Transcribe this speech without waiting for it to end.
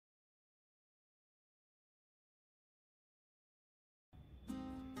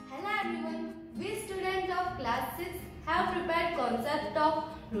class 6 have prepared concept of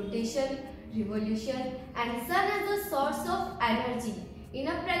rotation, revolution and sun as a source of energy in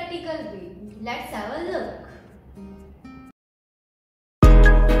a practical way. Let's have a look.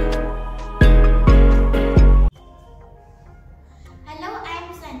 Hello, I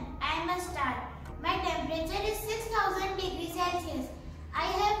am sun. I am a star. My temperature is 6000 degrees Celsius. I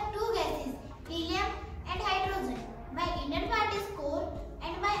have two gases, helium and hydrogen. My inner part is core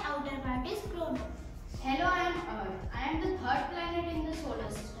and my outer part is chrome. Hello, I am Earth. I am the third planet in the solar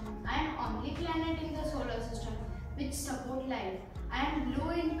system. I am only planet in the solar system which support life. I am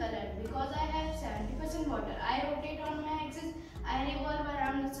blue in color because I have 70% water. I rotate on my axis. I revolve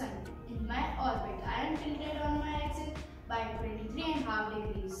around the sun. In my orbit, I am tilted on my axis by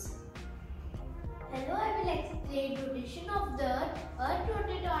 23.5 degrees. Hello, I will explain rotation of the Earth. Earth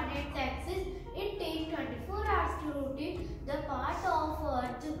rotates on its axis. It takes 24 hours to rotate. The part of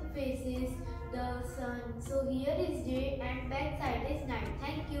Earth faces the sun. So here is day and back side is night.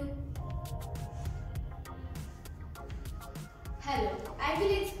 Thank you. Hello, I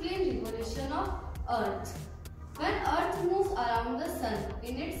will explain revolution of Earth. When Earth moves around the sun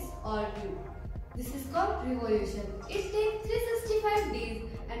in its orbit, this is called revolution. It takes 365 days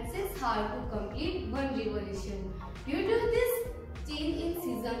and 6 hours to complete one revolution. Due to this change in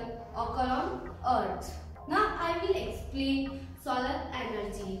season occur on Earth. Now I will explain solar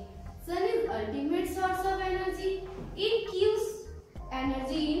energy. Sun is ultimate source of energy. It gives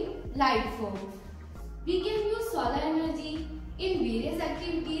energy in light form. We can use solar energy in various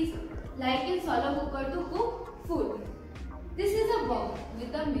activities like in solar cooker to cook food. This is a box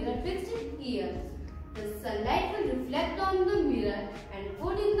with a mirror fixed here. The sunlight will reflect on the mirror and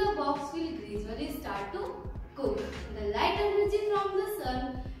food in the box will gradually start to cook. The light energy from the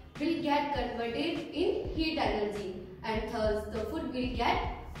sun will get converted in heat energy and thus the food will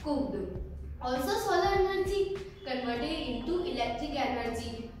get cooked. Also solar energy converted into electric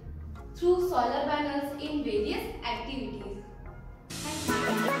energy through solar panels in various activities.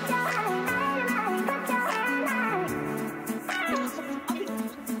 Thank you.